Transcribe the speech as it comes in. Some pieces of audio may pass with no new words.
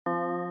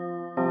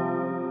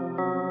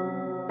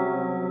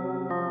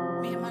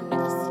Me and my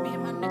niggas, me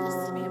and my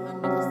niggas, me and my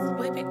niggas,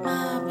 we be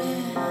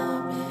mobbin'.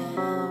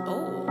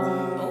 Oh,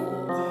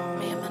 oh,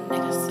 me and my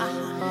niggas,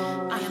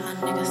 me and my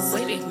niggas,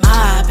 we be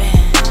mobbin'.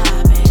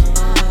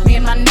 Me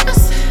and my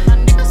niggas,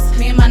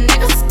 me and my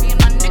niggas, me and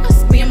my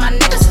niggas, me and my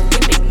niggas, we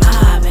be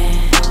mobbin'.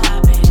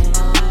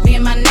 Me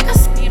and my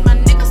niggas, me and my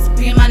niggas,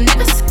 me and my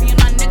niggas, me and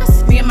my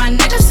niggas, me and my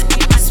niggas,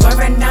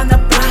 swerving down the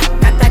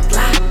block, got that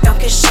Glock, don't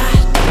get shot.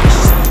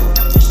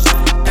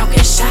 Don't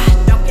get shot,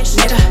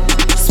 nigga.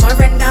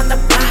 Swerving down the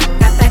block,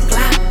 got that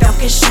Glock, don't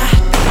get shot.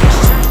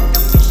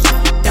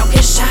 Don't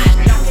get shot,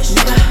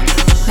 nigga.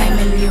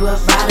 Claiming you a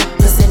rider,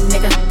 pussy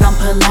nigga, gon'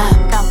 pull up.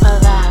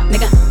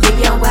 Nigga, leave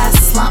your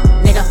ass slump,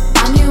 nigga.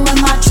 Find you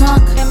in my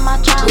trunk.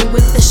 We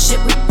with the shit,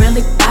 we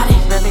really bout it.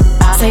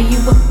 Say you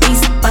a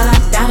beast, but I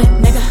doubt it,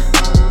 nigga.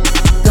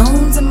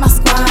 Goons in my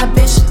squad,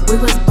 bitch, we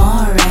was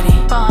born ready.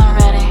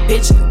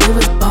 Bitch, we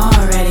was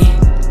born ready,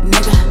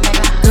 nigga.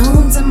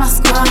 Goons in my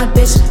squad,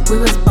 bitch, we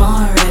was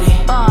born ready.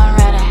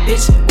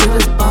 Bitch, we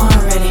was born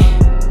ready,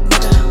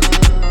 nigga.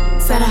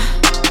 Said I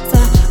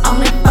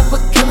only fuck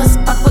with killers,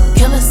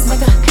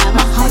 nigga.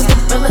 My homies get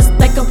realest,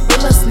 they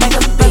gorillas, nigga,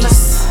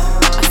 beast.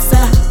 I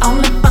said I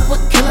only fuck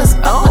with killers,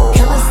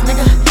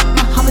 nigga.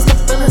 My homies get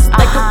realest,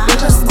 they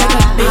gorillas, nigga,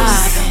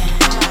 beast.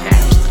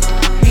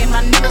 Me and my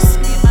niggas,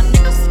 me and my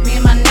niggas, me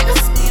and my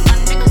niggas, me and my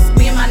niggas,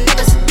 me and my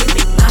niggas, we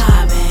be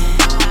mobbin'.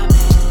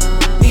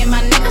 Me and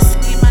my niggas,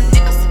 me and my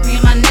niggas, me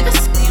and my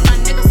niggas, me and my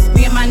niggas,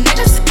 me and my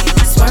niggas,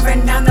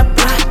 swerving down the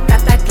block,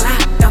 got that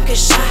Glock, don't get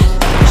shot.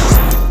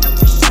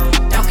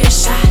 Don't get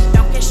shot,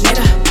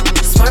 nigga.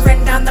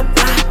 Swerving down the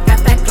block, got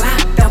that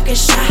Glock, don't get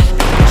shot.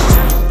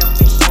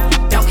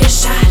 Don't get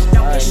shot,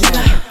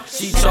 nigga.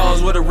 She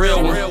chose with a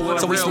real one,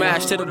 so we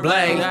smashed to the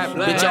blade.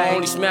 Bitch, I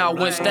only smile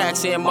when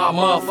stacks in my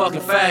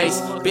motherfucking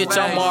face. Bitch,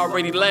 I'm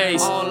already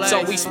laced,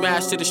 so we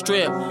smashed to the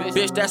strip.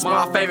 Bitch, that's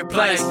my favorite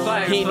place.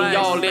 Henny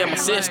all in my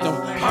system,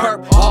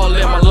 perp all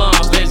in my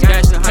lungs. Bitch,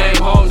 gangsta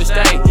came home to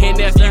stay. And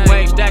if you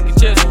ain't stacking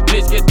chips,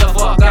 bitch, get the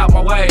fuck out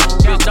my way.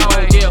 Bitch, I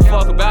don't give a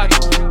fuck about you.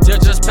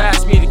 Just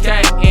pass me the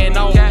cake and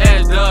on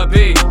as the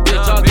B. Bitch,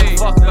 I don't give a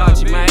fuck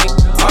about you, man.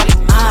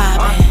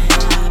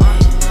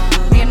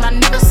 Me and my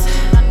niggas,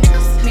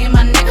 me and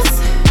my niggas,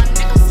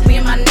 me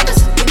and my niggas,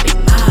 we be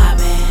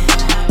mobbin'.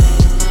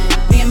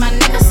 Me and my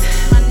niggas,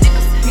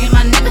 me and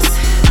my niggas,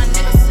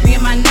 me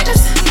and my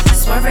niggas,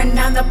 swerving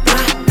down the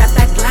block, got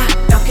that Glock,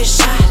 don't get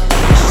shot.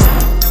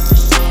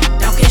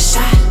 Don't get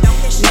shot,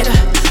 nigga.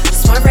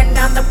 Swerving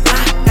down the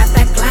block, got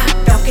that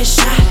Glock, don't get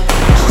shot.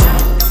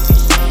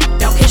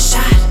 Don't get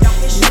shot,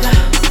 nigga.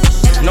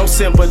 No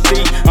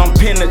sympathy, I'm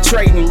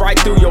penetrating right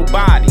through your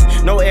body.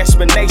 No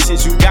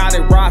explanations, you got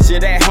it, Roger,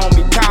 that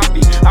homie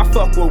copy. I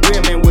fuck with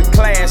women with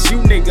class, you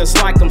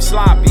niggas like I'm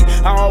sloppy.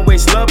 I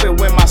always love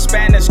it when my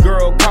Spanish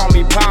girl call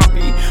me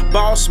Poppy.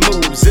 Boss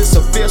moves, it's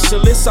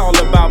official, it's all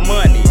about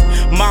money.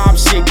 Mob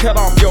shit, cut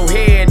off your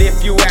head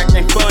if you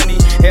acting funny.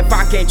 If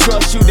I can't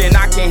trust you, then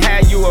I can't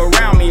have you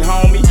around me,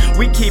 homie.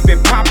 We keep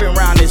it poppin'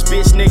 round this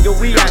bitch, nigga,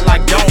 we act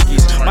like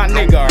donkeys. My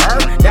nigga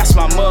hurt, that's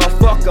my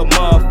motherfucker.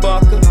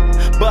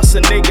 Bust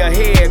a nigga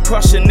head,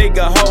 crush a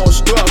nigga whole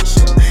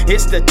structure.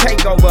 It's the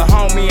takeover,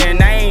 homie,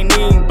 and I ain't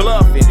even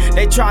bluffing.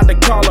 They tried to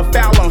call a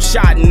foul on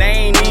Shott and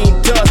they ain't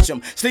even touch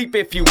him. Sleep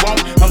if you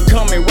want, I'm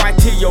coming right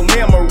to your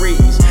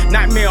memories.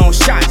 Nightmare on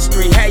Shott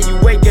Street, had you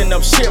waking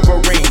up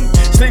shivering.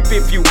 Sleep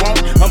if you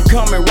want, I'm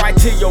coming right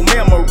to your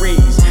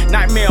memories.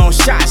 Nightmare on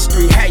Shott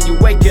Street, had you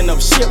waking up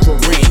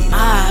shivering.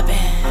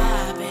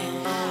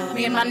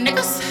 Me and my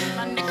niggas,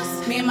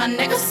 me and my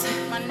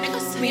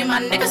niggas, me and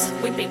my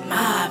niggas, we be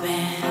mobbin'.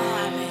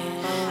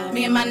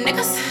 Me and my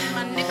niggas,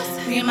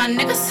 me and my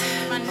niggas,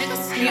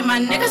 me and my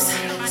niggas,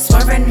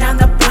 swerving down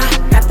the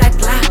block, got that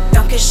Glock,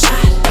 don't get shot.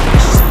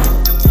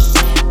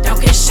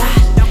 Don't get shot,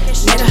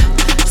 nigga.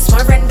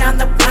 Swerving down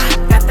the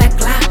block, got that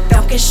Glock,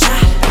 don't get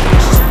shot.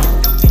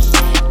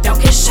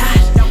 Don't get shot,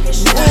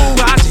 nigga.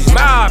 Ooh, I just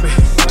mobbin'.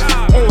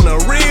 On the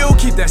real,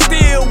 keep that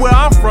still where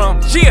I'm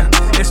from. Yeah,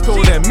 it's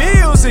for that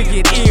music,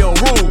 get ill.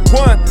 Rule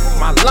 1,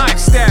 my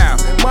lifestyle.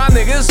 My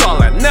niggas all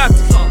or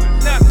nothing.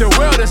 The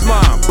world is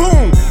mine,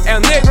 boom,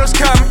 and niggas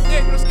coming.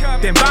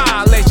 Then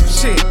violation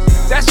shit,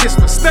 that's just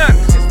for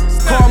stunning.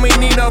 Call me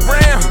Nino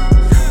Brown,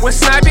 with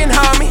sniping,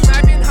 homie.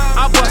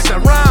 I bust a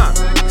rhyme,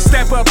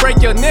 step up,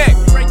 break your neck.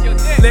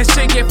 Let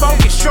shit get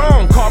funky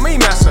strong, call me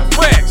Master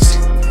Flex.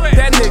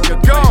 That nigga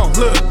gone,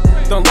 look,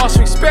 done lost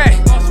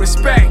respect.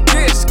 Respect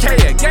this, K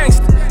a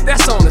gangster,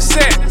 that's on the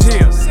set.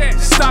 Yeah.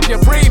 Stop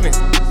your breathing,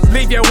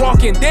 leave your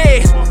walking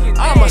dead.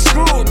 I'm a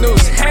screw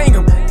noose, hang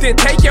him, then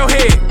take your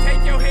head.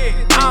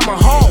 I'm a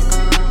Hulk,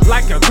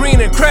 like a green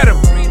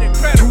incredible.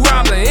 2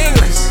 hours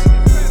English,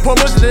 pour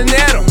much of the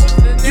nettle.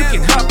 You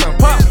can huff and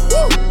puff,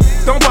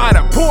 don't buy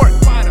the port.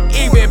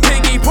 Even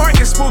Piggy Park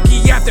is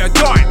spooky after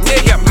dark.